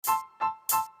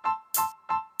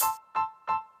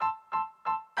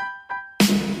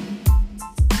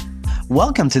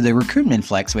Welcome to the Recruitment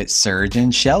Flex with Serge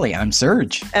and Shelley. I'm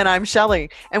Serge. And I'm Shelley.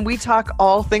 And we talk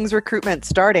all things recruitment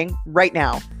starting right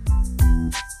now.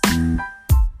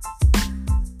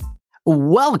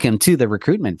 Welcome to the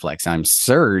Recruitment Flex. I'm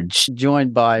Serge,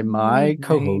 joined by my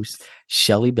co-host,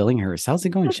 Shelley Billinghurst. How's it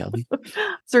going, Shelley?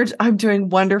 Serge, I'm doing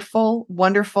wonderful.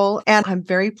 And I'm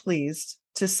very pleased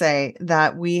to say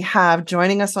that we have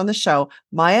joining us on the show,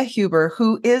 Maya Huber,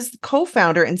 who is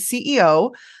co-founder and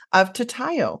CEO of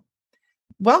TelAviv.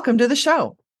 Welcome to the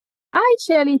show. Hi,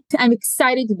 Shelley. I'm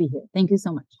excited to be here. Thank you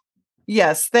so much.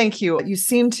 Yes, thank you. You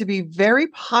seem to be very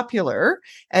popular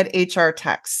at HR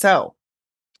Tech. So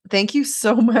thank you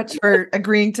so much for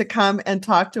agreeing to come and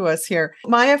talk to us here.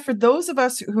 Maya, for those of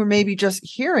us who are maybe just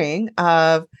hearing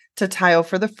of TelAviv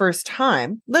for the first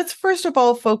time, let's first of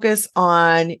all focus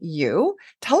on you.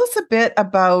 Tell us a bit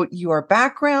about your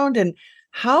background and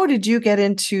how did you get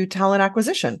into talent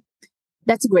acquisition?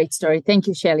 That's a great story. Thank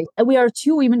you, Shelley. We are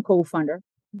two women co-founder.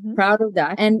 Proud of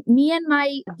that. And me and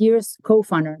my dearest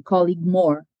co-founder, colleague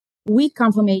Moore, we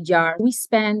come from HR. We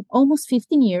spent almost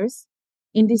 15 years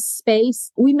in this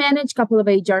space. We manage a couple of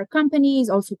HR companies,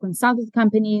 also consultant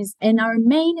companies. And our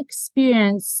main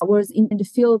experience was in the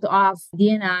field of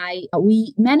D&I.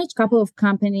 We managed a couple of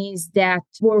companies that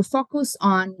were focused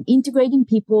on integrating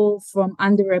people from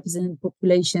underrepresented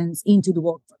populations into the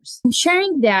workforce. I'm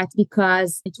sharing that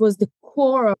because it was the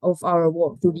core of our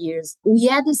work through the years. We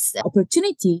had this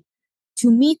opportunity to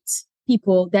meet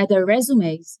people that their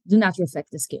resumes do not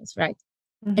reflect the skills, right?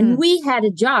 And we had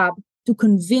a job to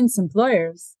convince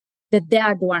employers that they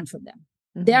are the one for them.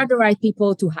 They are the right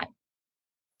people to hire.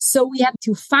 So we have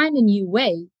to find a new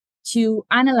way to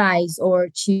analyze or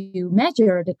to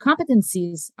measure the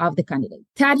competencies of the candidate.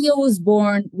 TelAviv was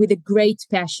born with a great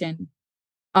passion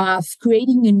of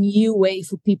creating a new way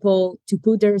for people to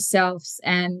put themselves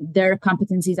and their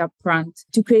competencies up front,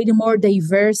 to create a more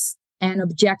diverse and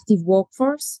objective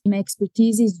workforce. My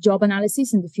expertise is job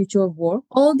analysis and the future of work.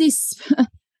 All this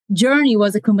journey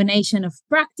was a combination of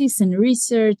practice and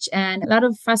research and a lot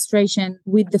of frustration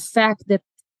with the fact that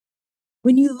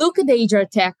when you look at the HR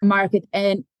tech market,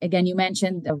 and again, you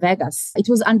mentioned Vegas, it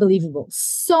was unbelievable.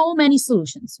 So many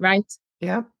solutions, right?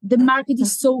 Yeah. The market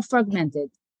is so fragmented.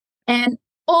 And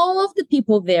all of the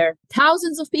people there,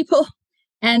 thousands of people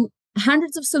and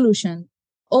hundreds of solutions,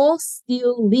 all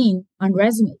still lean on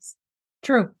resumes.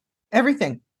 True.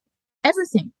 Everything.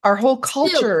 Our whole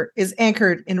culture is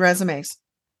anchored in resumes.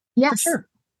 Yes. For sure.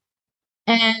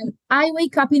 And I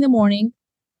wake up in the morning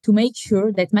to make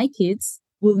sure that my kids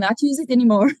will not use it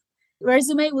anymore.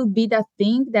 Resume will be that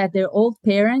thing that their old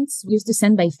parents used to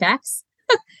send by fax.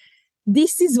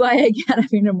 This is why I get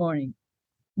up in the morning.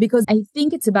 Because I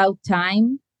think it's about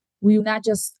time we will not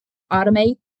just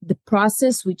automate the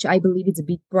process, which I believe is a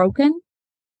bit broken,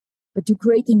 but to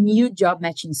create a new job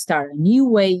matching start, a new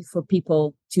way for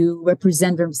people to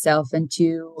represent themselves and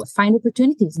to find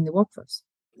opportunities in the workforce.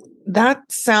 That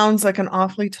sounds like an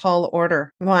awfully tall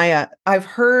order, Maya. I've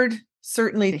heard,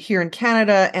 certainly here in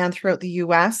Canada and throughout the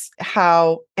US,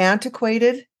 how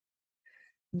antiquated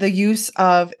the use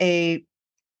of a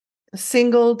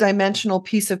single dimensional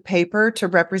piece of paper to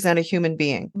represent a human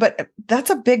being. But that's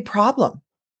a big problem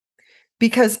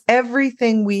because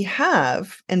everything we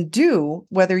have and do,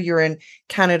 whether you're in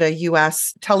Canada,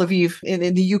 US, TelAviv,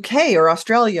 in the UK or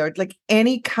Australia, like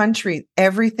any country,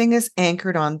 everything is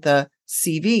anchored on the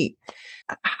CV.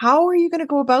 How are you going to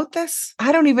go about this?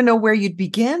 I don't even know where you'd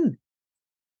begin.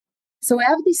 So I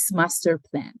have this master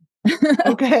plan.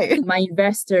 Okay. My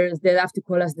investors, they love to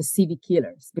call us the CV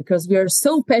killers because we are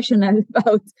so passionate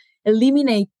about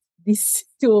eliminate this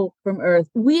tool from earth.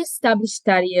 We established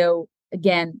TelAviv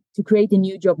again to create a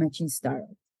new job matching startup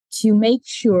to make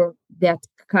sure that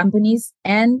companies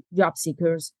and job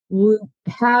seekers will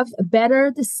have a better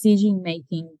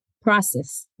decision-making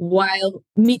process while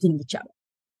meeting each other.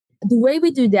 The way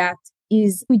we do that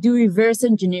is we do reverse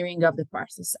engineering of the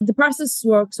process. The process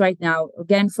works right now,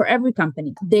 again, for every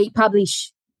company. They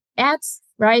publish ads,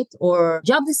 right? Or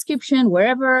job description,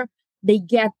 wherever they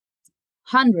get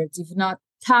hundreds, if not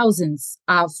thousands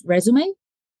of resume.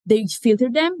 They filter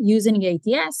them using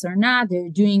ATS or not. They're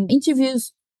doing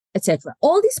interviews, etc.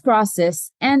 All this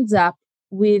process ends up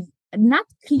with a not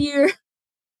clear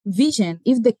vision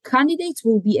if the candidates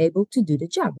will be able to do the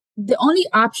job. The only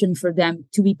option for them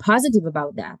to be positive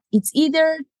about that, it's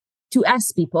either to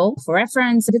ask people for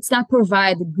reference that's not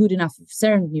provide good enough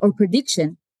certainty or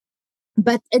prediction.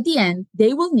 But at the end,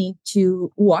 they will need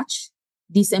to watch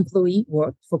this employee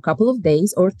work for a couple of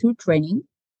days or through training,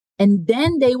 and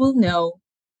then they will know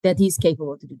that he's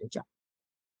capable to do the job.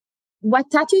 what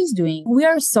Tatio is doing, we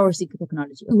are sourcing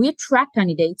technology. We attract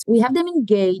candidates. We have them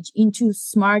engage into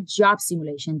smart job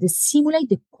simulation. They simulate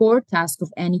the core task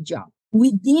of any job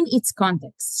within its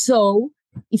context. So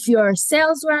if you're a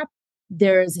sales rep,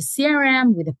 there's a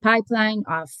CRM with a pipeline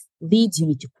of leads you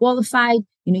need to qualify.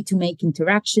 You need to make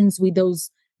interactions with those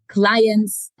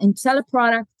clients and sell a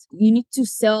product. You need to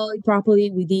sell it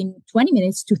properly within 20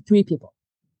 minutes to 3 people.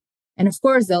 And of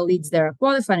course, the leads that are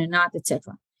qualified and not,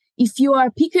 etc. If you are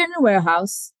a picker in a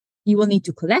warehouse, you will need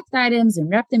to collect items and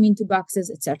wrap them into boxes,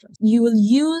 etc. You will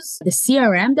use the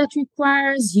CRM that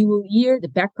requires, you will hear the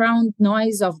background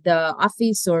noise of the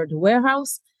office or the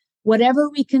warehouse, whatever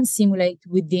we can simulate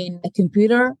within a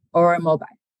computer or a mobile.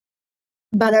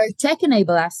 But our tech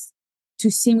enable us to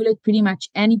simulate pretty much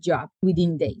any job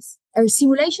within days. Our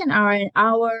simulation are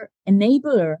our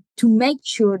enabler to make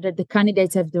sure that the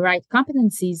candidates have the right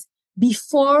competencies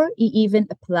before he even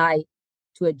apply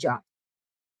to a job.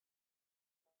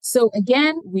 So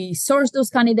again, we source those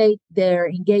candidates. They're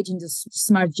engaged in the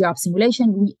smart job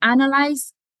simulation. We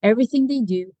analyze everything they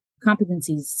do,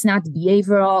 competencies. It's not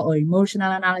behavioral or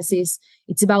emotional analysis.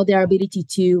 It's about their ability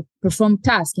to perform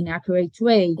tasks in an accurate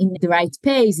way, in the right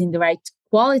pace, in the right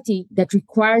quality that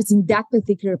requires in that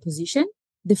particular position,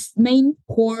 the main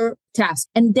core task.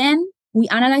 And then we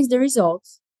analyze the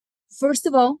results. First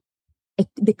of all,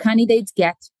 the candidates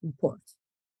get reports.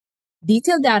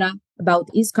 Detailed data about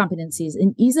his competencies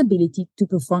and his ability to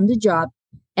perform the job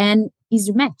and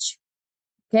his match.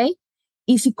 Okay?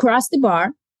 If he crossed the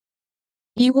bar,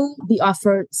 he will be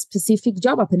offered specific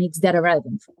job openings that are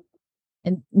relevant for him.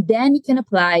 And then he can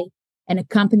apply and a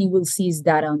company will see his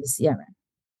data on the CRM.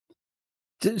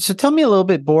 So tell me a little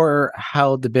bit more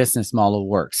how the business model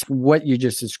works. What you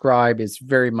just described is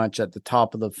very much at the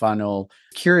top of the funnel.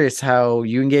 Curious how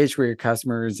you engage with your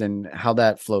customers and how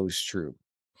that flows through.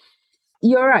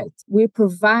 You're right. We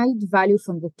provide value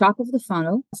from the top of the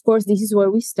funnel. Of course, this is where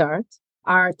we start.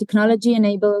 Our technology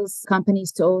enables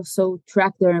companies to also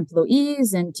track their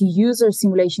employees and to use our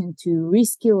simulation to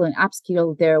reskill and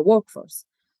upskill their workforce.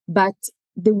 But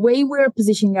the way we're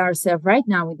positioning ourselves right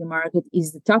now in the market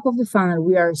is the top of the funnel.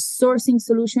 We are a sourcing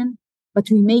solution, but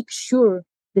we make sure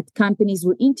that companies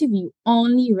will interview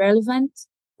only relevant,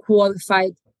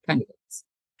 qualified candidates.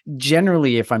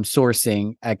 Generally, if I'm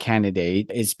sourcing a candidate,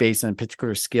 it's based on a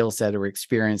particular skill set or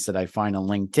experience that I find on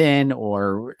LinkedIn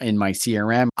or in my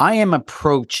CRM. I am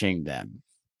approaching them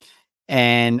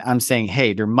and I'm saying,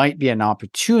 hey, there might be an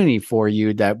opportunity for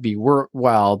you that be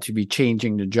worthwhile to be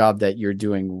changing the job that you're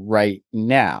doing right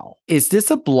now. Is this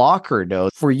a blocker, though?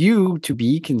 For you to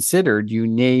be considered, you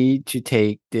need to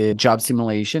take the job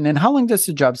simulation. And how long does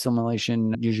the job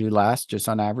simulation usually last, just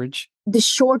on average? The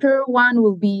shorter one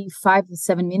will be 5 to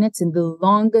 7 minutes, and the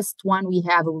longest one we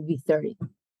have will be 30.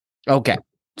 Okay.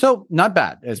 So not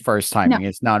bad as far as timing. No.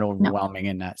 It's not overwhelming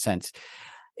in that sense.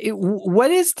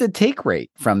 What is the take rate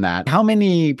from that? How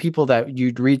many people that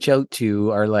you'd reach out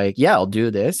to are like, yeah, I'll do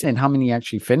this, and how many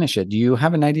actually finish it? Do you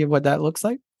have an idea of what that looks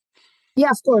like? Yeah,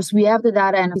 of course. We have the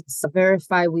data and it's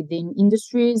verified within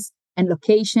industries and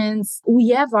locations. We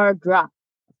have our drop,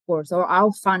 of course, or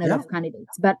our funnel of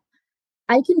candidates. But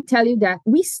I can tell you that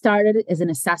we started it as an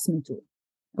assessment tool.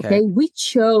 Okay. We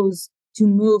chose to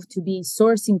move to be a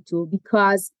sourcing tool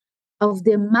because of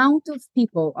the amount of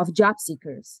people, of job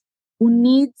seekers, who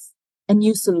needs a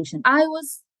new solution. I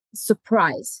was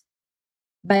surprised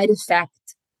by the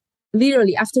fact,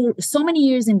 literally, after so many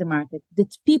years in the market,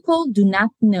 that people do not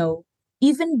know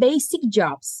even basic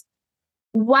jobs,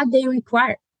 what they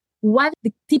require, what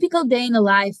the typical day in the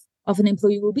life of an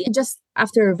employee will be. Just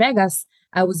after Vegas,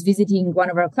 I was visiting one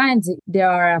of our clients. There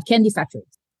are candy factories.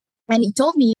 And he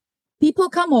told me, people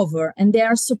come over and they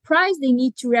are surprised they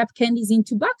need to wrap candies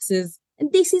into boxes.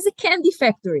 And this is a candy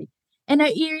factory. And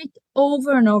I hear it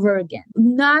over and over again.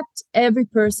 Not every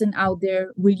person out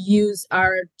there will use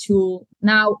our tool.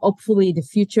 Now, hopefully, in the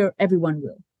future, everyone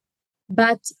will.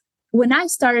 But when I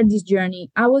started this journey,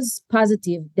 I was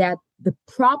positive that the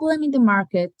problem in the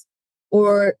market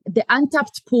or the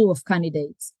untapped pool of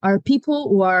candidates are people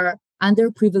who are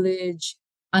underprivileged,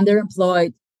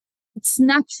 underemployed. It's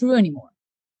not true anymore.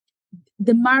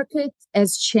 The market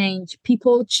has changed.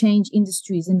 People change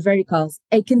industries and verticals.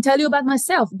 I can tell you about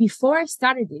myself. Before I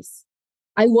started this,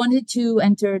 I wanted to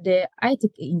enter the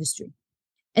high-tech industry.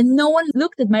 And no one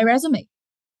looked at my resume.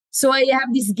 So I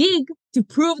have this gig to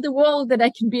prove the world that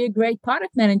I can be a great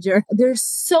product manager. There's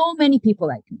so many people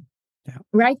like me. Yeah.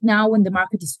 Right now, when the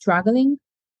market is struggling,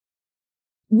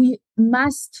 we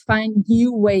must find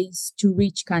new ways to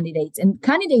reach candidates. And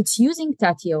candidates using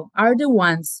Tatio are the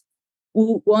ones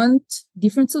who want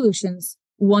different solutions,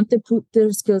 want to put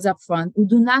their skills up front, who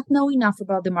do not know enough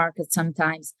about the market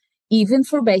sometimes, even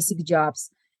for basic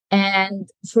jobs. And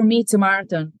for me, it's a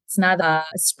marathon. It's not a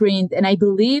sprint. And I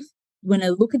believe when I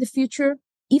look at the future,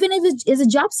 even if it's as a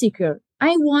job seeker,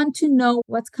 I want to know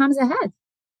what comes ahead,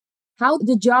 how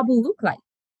the job will look like.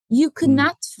 You could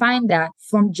not find that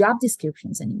from job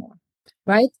descriptions anymore,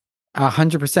 right?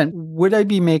 100%. Would I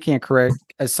be making a correct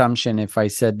assumption if I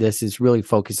said this is really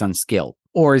focused on skill?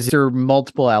 Or is there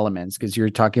multiple elements? Because you're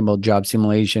talking about job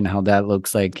simulation, how that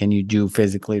looks like. Can you do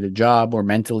physically the job or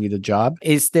mentally the job?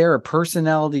 Is there a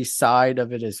personality side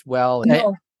of it as well?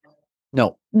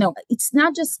 No. It's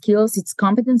not just skills, it's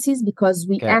competencies, because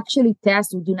we actually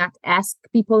test. We do not ask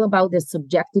people about the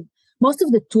subjective. Most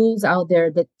of the tools out there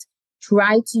that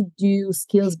try to do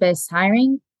skills-based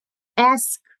hiring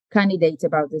ask candidates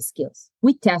about the skills.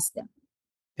 We test them.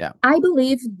 Yeah. I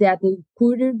believe that the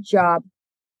recruiter job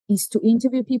is to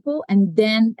interview people and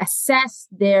then assess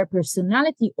their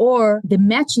personality or the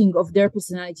matching of their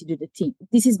personality to the team.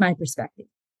 This is my perspective.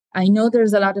 I know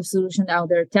there's a lot of solutions out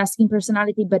there testing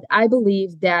personality, but I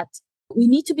believe that we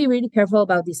need to be really careful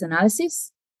about this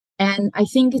analysis. And I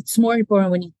think it's more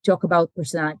important when you talk about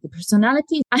personality.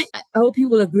 Personality, I hope you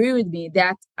will agree with me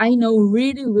that I know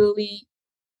really, really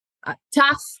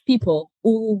tough people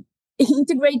who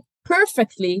integrate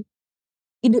perfectly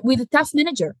with a tough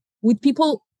manager, with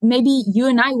people maybe you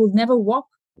and I will never walk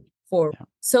for. Yeah.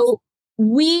 So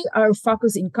we are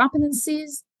focused in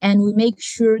competencies, and we make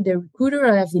sure the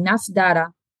recruiter have enough data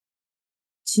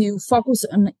to focus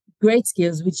on great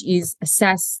skills, which is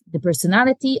assess the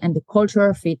personality and the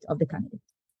cultural fit of the candidate.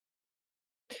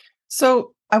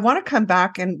 So I want to come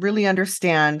back and really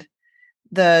understand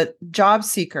the job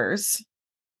seekers.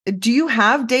 Do you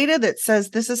have data that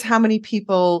says this is how many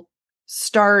people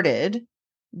started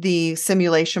the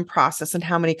simulation process and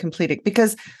how many completed?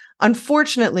 Because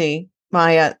unfortunately,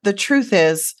 Maya, the truth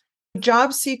is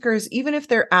job seekers, even if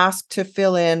they're asked to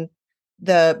fill in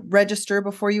the register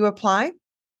before you apply,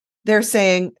 they're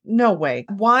saying, no way.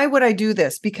 Why would I do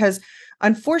this? Because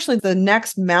unfortunately, the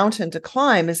next mountain to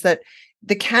climb is that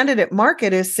the candidate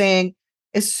market is saying,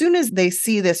 as soon as they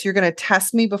see this, you're going to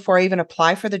test me before I even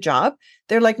apply for the job.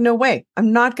 They're like, no way,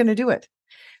 I'm not going to do it,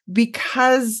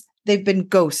 because they've been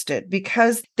ghosted,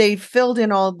 because they filled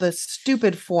in all the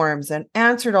stupid forms and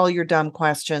answered all your dumb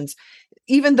questions.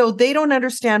 Even though they don't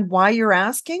understand why you're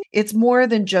asking, it's more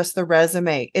than just the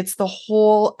resume. It's the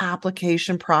whole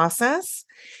application process.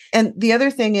 And the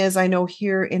other thing is, I know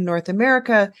here in North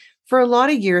America, for a lot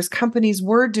of years, companies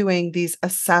were doing these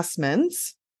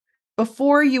assessments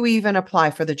before you even apply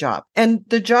for the job. And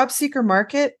the job seeker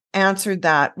market answered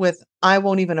that with, I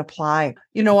won't even apply.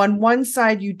 You know, on one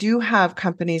side, you do have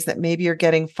companies that maybe are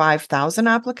getting 5,000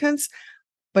 applicants,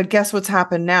 but guess what's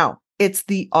happened now? It's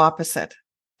the opposite.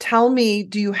 Tell me,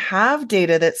 do you have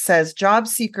data that says job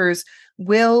seekers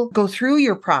will go through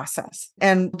your process?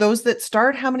 And those that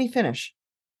start, how many finish?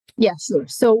 Yeah, sure.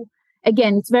 So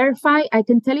again, it's verified. I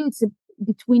can tell you it's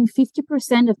between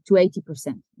 50% to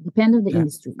 80%, depending on the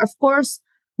industry. Of course,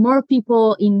 more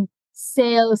people in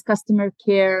sales, customer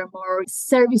care, more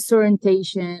service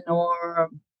orientation, or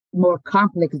more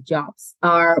complex jobs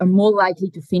are more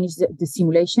likely to finish the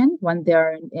simulation when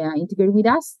they're integrated with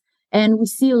us. And we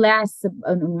see less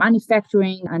on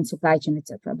manufacturing and supply chain,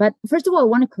 etc. But first of all, I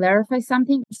want to clarify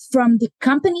something. From the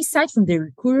company side, from the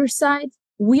recruiter side,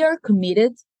 we are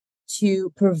committed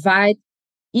to provide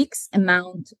X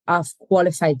amount of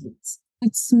qualified leads.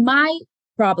 It's my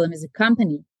problem as a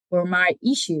company, or my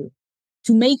issue,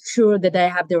 to make sure that I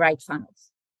have the right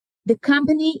funnels. The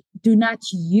company do not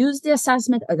use the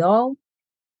assessment at all.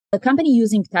 The company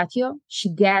using Tatio, she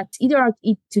gets either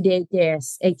to the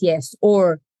ATS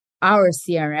or our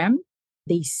CRM.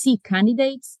 They see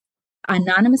candidates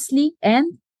anonymously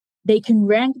and they can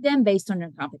rank them based on their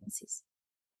competencies.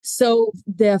 So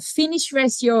the finish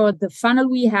ratio, the funnel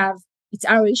we have, it's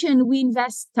our issue, and we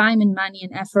invest time and money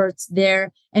and efforts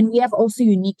there. And we have also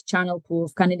unique channel pool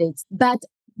of candidates. But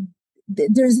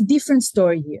there's a different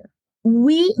story here.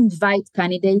 We invite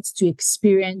candidates to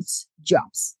experience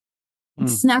jobs.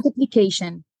 It's not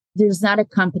application. There's not a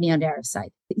company on their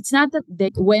side. It's not that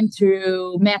they went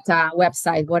through Meta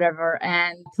website, whatever,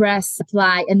 and press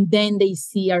apply, and then they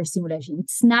see our simulation.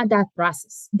 It's not that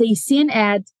process. They see an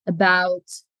ad about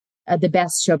the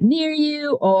best shop near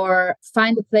you, or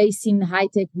find a place in high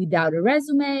tech without a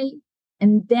resume.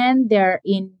 And then they're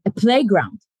in a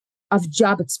playground of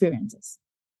job experiences.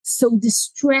 So the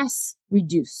stress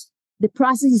reduced. The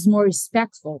process is more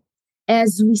respectful.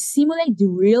 As we simulate the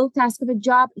real task of a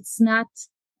job, it's not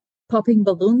popping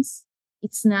balloons.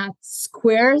 It's not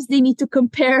squares they need to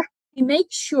compare. We make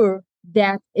sure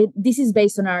this is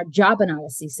based on our job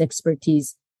analysis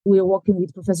expertise. We are working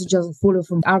with Professor Joseph Fuller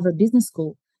from Harvard Business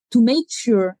School to make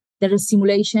sure that the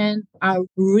simulation are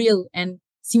real and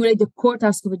simulate the core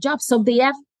task of a job. So they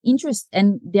have interest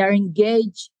and they are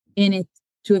engaged in it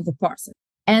to the person.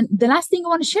 And the last thing I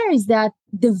want to share is that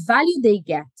the value they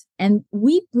get, and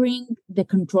we bring the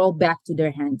control back to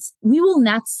their hands. We will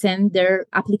not send their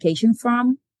application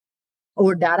form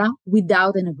or data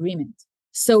without an agreement.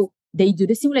 So they do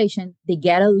the simulation, they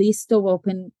get a list of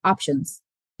open options,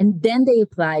 and then they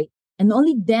apply, and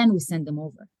only then we send them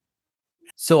over.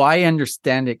 So I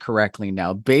understand it correctly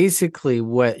now. Basically,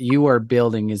 what you are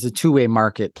building is a two-way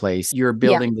marketplace. You're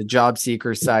building the job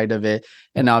seeker side of it,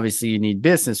 and obviously you need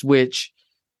business, which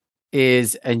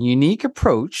is a unique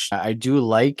approach. I do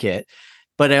like it,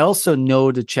 but I also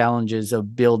know the challenges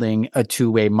of building a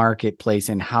two-way marketplace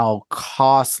and how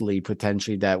costly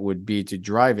potentially that would be to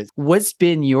drive it. What's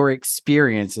been your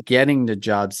experience getting the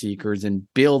job seekers and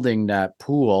building that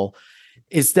pool?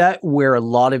 Is that where a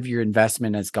lot of your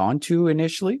investment has gone to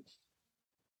initially?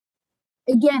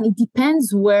 Again, it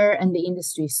depends where in the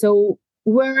industry. So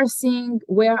we're seeing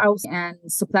warehouse and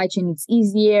supply chain, it's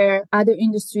easier. Other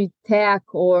industry, tech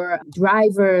or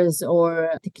drivers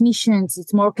or technicians,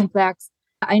 it's more complex.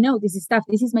 I know this is tough.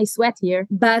 This is my sweat here.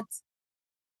 But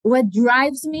what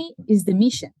drives me is the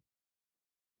mission.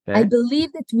 Okay. I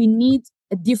believe that we need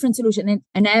a different solution.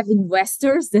 And I have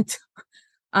investors that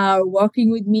are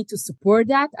working with me to support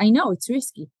that. I know it's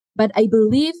risky, but I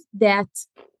believe that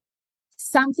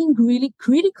something really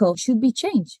critical should be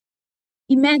changed.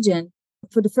 Imagine,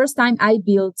 for the first time, I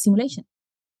built simulation.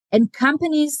 And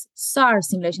companies saw our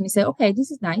simulation. They said, okay,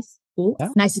 this is nice, cool,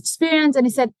 nice experience. And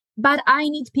they said, but I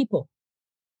need people.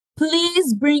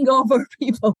 Please bring over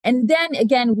people. And then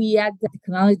again, we had the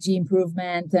technology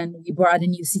improvement and we brought a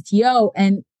new CTO,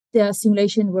 and the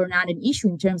simulation were not an issue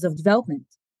in terms of development.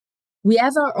 We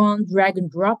have our own drag and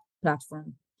drop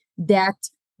platform that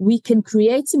we can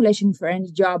create simulation for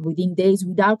any job within days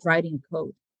without writing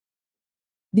code.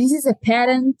 This is a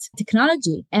patent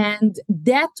technology, and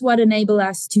that's what enabled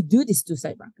us to do this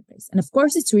two-side marketplace. And of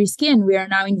course, it's risky, and we are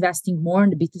now investing more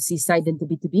on the B2C side than the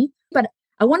B2B. But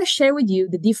I want to share with you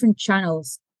the different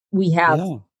channels we have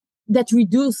that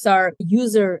reduce our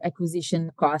user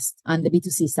acquisition cost on the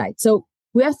B2C side. So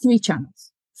we have 3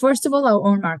 channels. First of all, our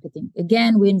own marketing.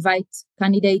 Again, we invite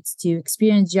candidates to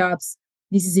experience jobs.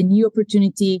 This is a new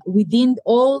opportunity. Within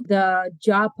all the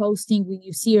job posting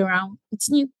you see around, it's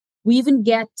new. We even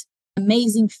get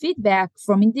amazing feedback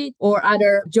from Indeed or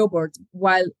other job boards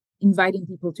while inviting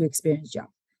people to experience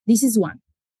jobs. This is one.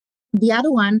 The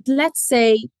other one, let's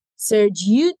say, Serge,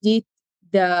 you did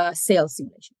the sales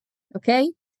simulation,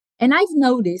 okay? And I've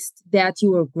noticed that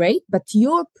you were great, but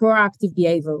your proactive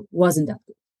behavior wasn't that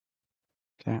good.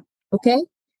 Okay?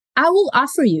 I will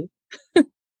offer you.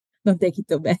 Don't take it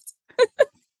too bad.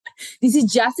 This is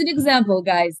just an example,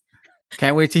 guys.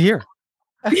 Can't wait to hear.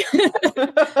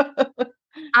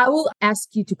 I will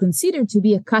ask you to consider to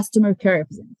be a customer care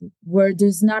representative where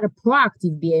there's not a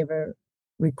proactive behavior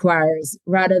requires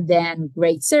rather than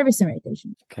great service and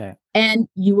reputation. Okay. And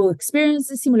you will experience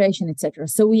the simulation, etc.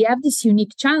 So we have this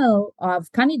unique channel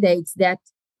of candidates that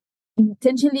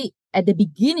intentionally at the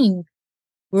beginning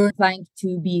were applying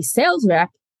to be sales rep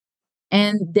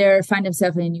and they find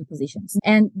themselves in new positions.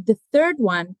 And the third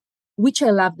one, which I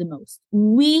love the most,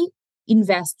 we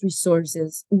invest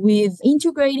resources with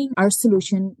integrating our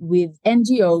solution with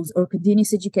NGOs or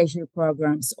continuous education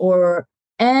programs or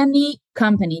any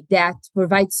company that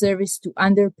provides service to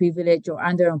underprivileged or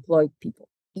underemployed people.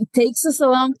 It takes us a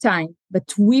long time,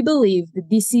 but we believe that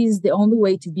this is the only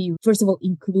way to be, first of all,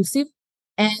 inclusive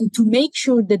and to make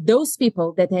sure that those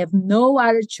people that have no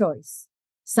other choice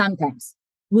sometimes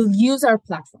will use our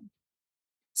platform.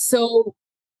 So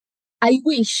I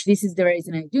wish, this is the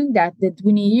reason I'm doing that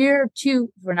in a year or two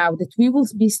from now, that we will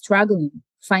be struggling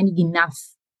finding enough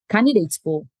candidates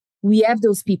pool. We have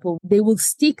those people, they will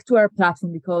stick to our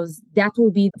platform because that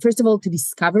will be, first of all, to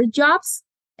discover jobs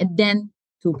and then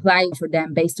to apply for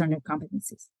them based on their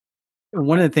competencies.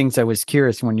 One of the things I was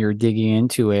curious when you're digging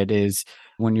into it is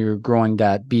when you're growing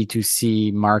that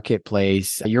B2C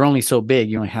marketplace, you're only so big,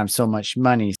 you don't have so much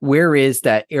money. Where is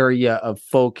that area of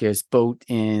focus, both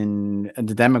in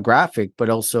the demographic, but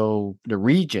also the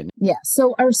region? Yeah.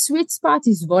 So our sweet spot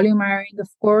is volume hiring, of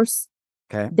course.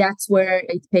 Okay. That's where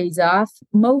it pays off.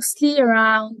 Mostly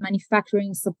around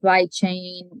manufacturing, supply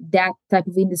chain, that type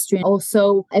of industry.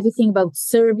 Also, everything about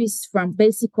service from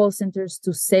basic call centers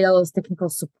to sales, technical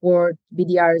support,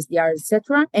 BDRs, DRs,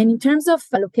 etc. And in terms of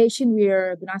location, we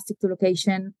are agnostic to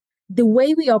location. The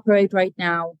way we operate right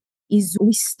now is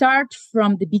we start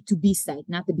from the B2B side,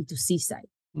 not the B2C side.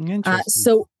 Interesting.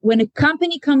 So when a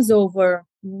company comes over,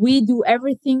 we do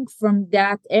everything from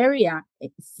that area,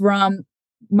 from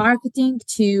marketing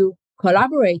to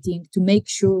collaborating to make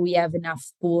sure we have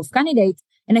enough pool of candidates.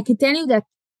 And I can tell you that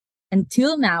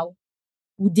until now,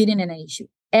 we didn't have an issue.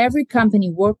 Every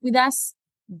company worked with us,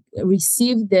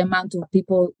 received the amount of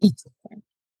people it required.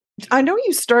 I know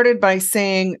you started by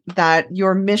saying that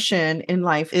your mission in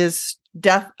life is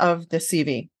death of the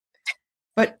CV.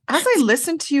 But as I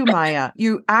listen to you, Maya,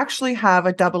 you actually have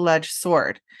a double-edged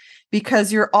sword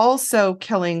because you're also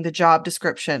killing the job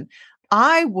description.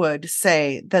 I would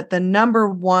say that the number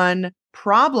one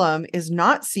problem is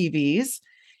not CVs.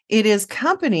 It is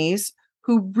companies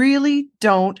who really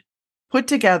don't put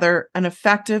together an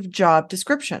effective job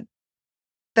description.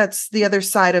 That's the other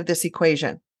side of this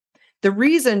equation. The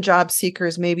reason job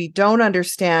seekers maybe don't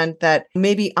understand that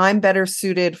maybe I'm better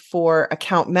suited for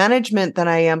account management than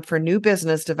I am for new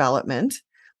business development.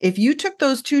 If you took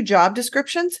those two job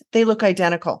descriptions, they look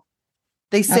identical.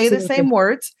 They say the same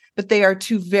words, but they are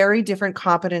two very different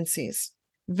competencies,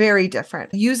 very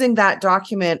different. Using that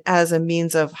document as a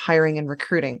means of hiring and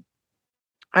recruiting,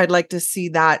 I'd like to see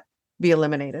that be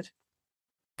eliminated.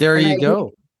 There you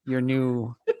go. Your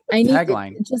new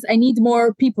tagline. I need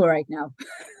more people right now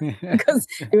because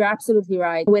you're absolutely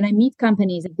right. When I meet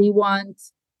companies, they want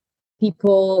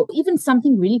people, even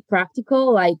something really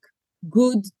practical, like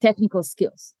good technical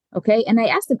skills. Okay. And I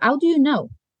ask them, how do you know?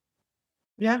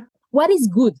 Yeah. What is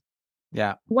good?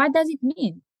 Yeah. What does it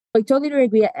mean? I totally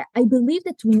agree. I believe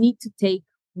that we need to take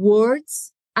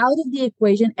words out of the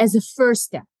equation as a first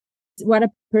step. What a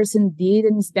person did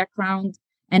in his background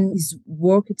and his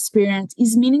work experience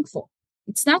is meaningful.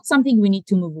 It's not something we need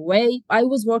to move away. I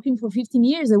was working for 15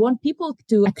 years. I want people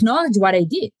to acknowledge what I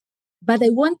did, but I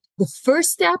want the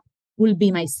first step will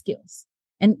be my skills.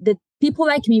 And the people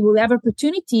like me will have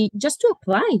opportunity just to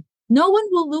apply. No one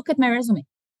will look at my resume.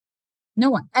 No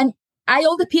one. And I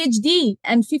hold a PhD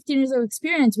and 15 years of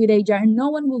experience with HR, and no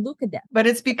one will look at that. But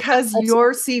it's because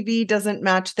your CV doesn't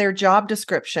match their job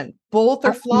description. Both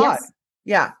are flawed. Yes.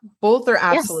 Yeah, both are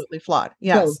absolutely flawed.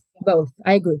 Yes. Both.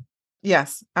 I agree.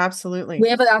 Yes, absolutely. We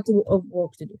have a lot of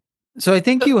work to do. So I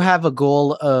think you have a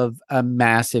goal of a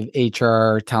massive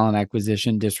HR talent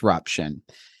acquisition disruption.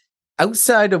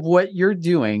 Outside of what you're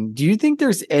doing, do you think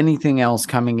there's anything else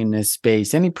coming in this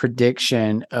space? Any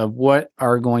prediction of what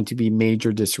are going to be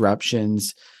major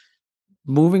disruptions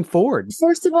moving forward?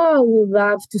 First of all, I would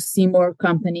love to see more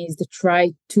companies that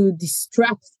try to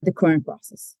disrupt the current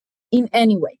process in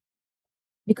any way.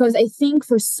 Because I think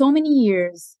for so many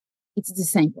years, it's the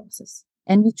same process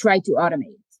and we try to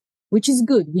automate it, which is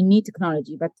good. We need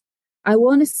technology, but I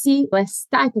want to see less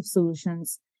type of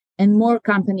solutions and more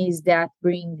companies that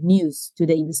bring news to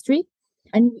the industry.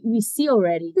 And we see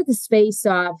already that the space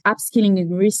of upskilling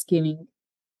and reskilling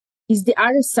is the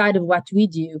other side of what we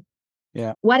do.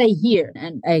 Yeah. What I hear,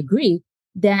 and I agree,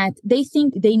 that they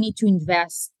think they need to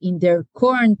invest in their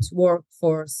current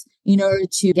workforce in order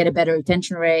to get a better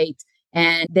retention rate,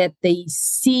 and that they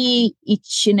see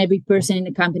each and every person in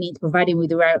the company providing with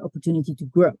the right opportunity to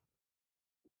grow.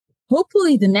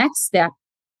 Hopefully, the next step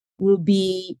will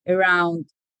be around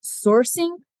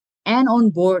sourcing and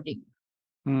onboarding.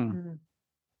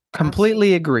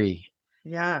 Completely agree.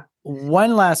 Yeah.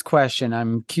 One last question.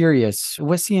 I'm curious.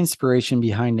 What's the inspiration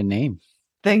behind the name?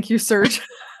 Thank you, Serge.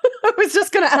 I was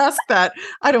just going to ask that.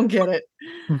 I don't get it.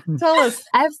 Tell us.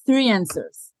 I have 3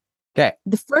 answers. Okay.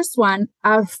 The first one,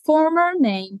 our former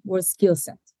name was Skill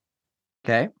Set.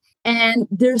 Okay. And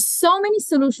there's so many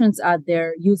solutions out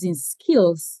there using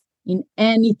skills in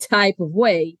any type of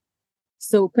way.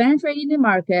 So penetrating the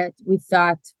market, we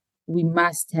thought we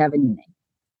must have a new name.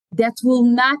 That will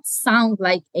not sound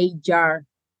like HR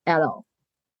at all.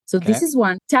 So this is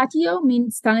one. Tatio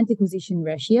means talent acquisition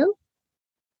ratio.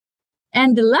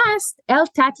 And the last, El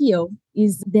Tatio,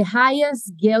 is the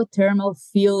highest geothermal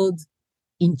field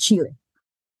in Chile.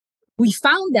 We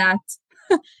found that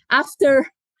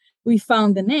after we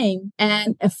found the name.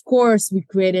 And of course, we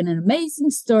created an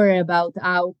amazing story about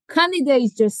how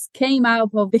candidates just came out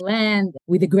of the land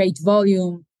with a great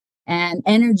volume and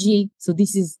energy. So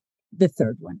this is the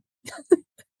third one.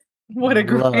 What a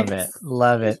great...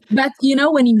 Love it. But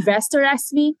when investor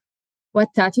asks me what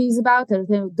Tati is about, I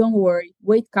say, don't worry,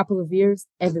 wait a couple of years,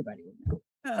 everybody will know.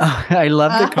 I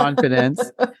love the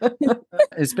confidence.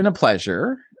 It's been a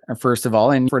pleasure, first of all.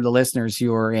 And for the listeners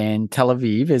who are in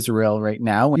TelAviv, Israel right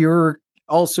now, you're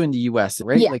also in the US,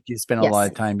 right? Yeah. Like you spend a lot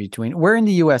of time between. Where in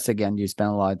the US again do you spend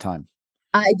a lot of time?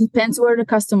 It depends where the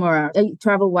customer are. I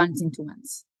travel once in 2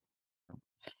 months.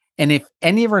 And if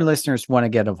any of our listeners want to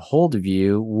get a hold of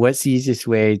you, what's the easiest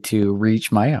way to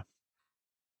reach Maya?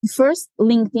 First,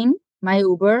 LinkedIn, my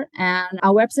Uber, and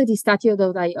our website is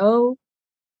tatio.io.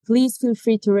 Please feel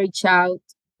free to reach out.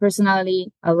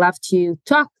 Personally, I love to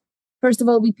talk, first of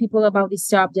all, with people about this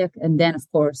subject, and then, of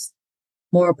course,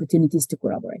 more opportunities to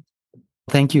collaborate.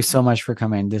 Thank you so much for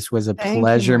coming. This was a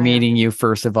pleasure meeting you,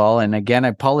 first of all. And again, I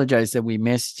apologize that we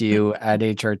missed you at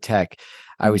HR Tech.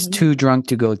 I was too drunk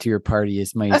to go to your party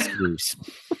is my excuse.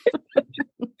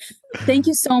 Thank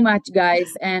you so much,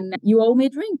 guys. And you owe me a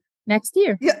drink next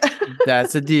year. Yeah.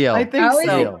 That's a deal. I think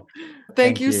so. Deal.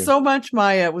 Thank you so much,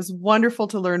 Maya. It was wonderful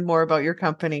to learn more about your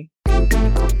company.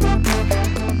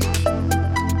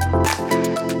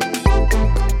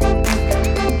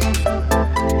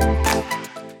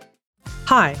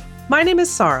 Hi, my name is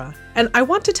Sarah, and I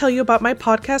want to tell you about my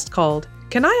podcast called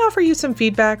Can I Offer You Some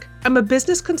Feedback? I'm a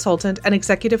business consultant and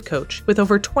executive coach with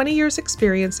over 20 years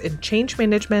experience in change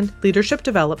management, leadership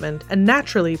development, and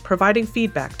naturally providing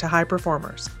feedback to high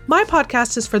performers. My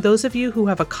podcast is for those of you who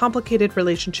have a complicated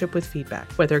relationship with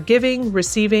feedback, whether giving,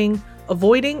 receiving,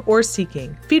 avoiding, or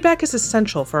seeking. Feedback is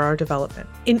essential for our development.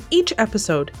 In each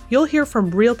episode, you'll hear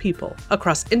from real people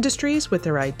across industries with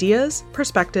their ideas,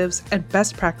 perspectives, and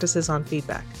best practices on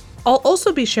feedback. I'll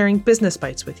also be sharing business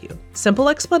bites with you, simple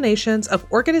explanations of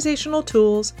organizational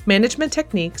tools, management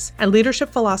techniques, and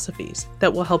leadership philosophies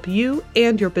that will help you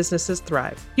and your businesses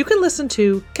thrive. You can listen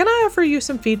to Can I Offer You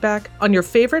Some Feedback on your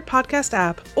favorite podcast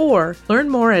app or learn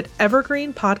more at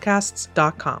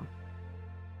evergreenpodcasts.com.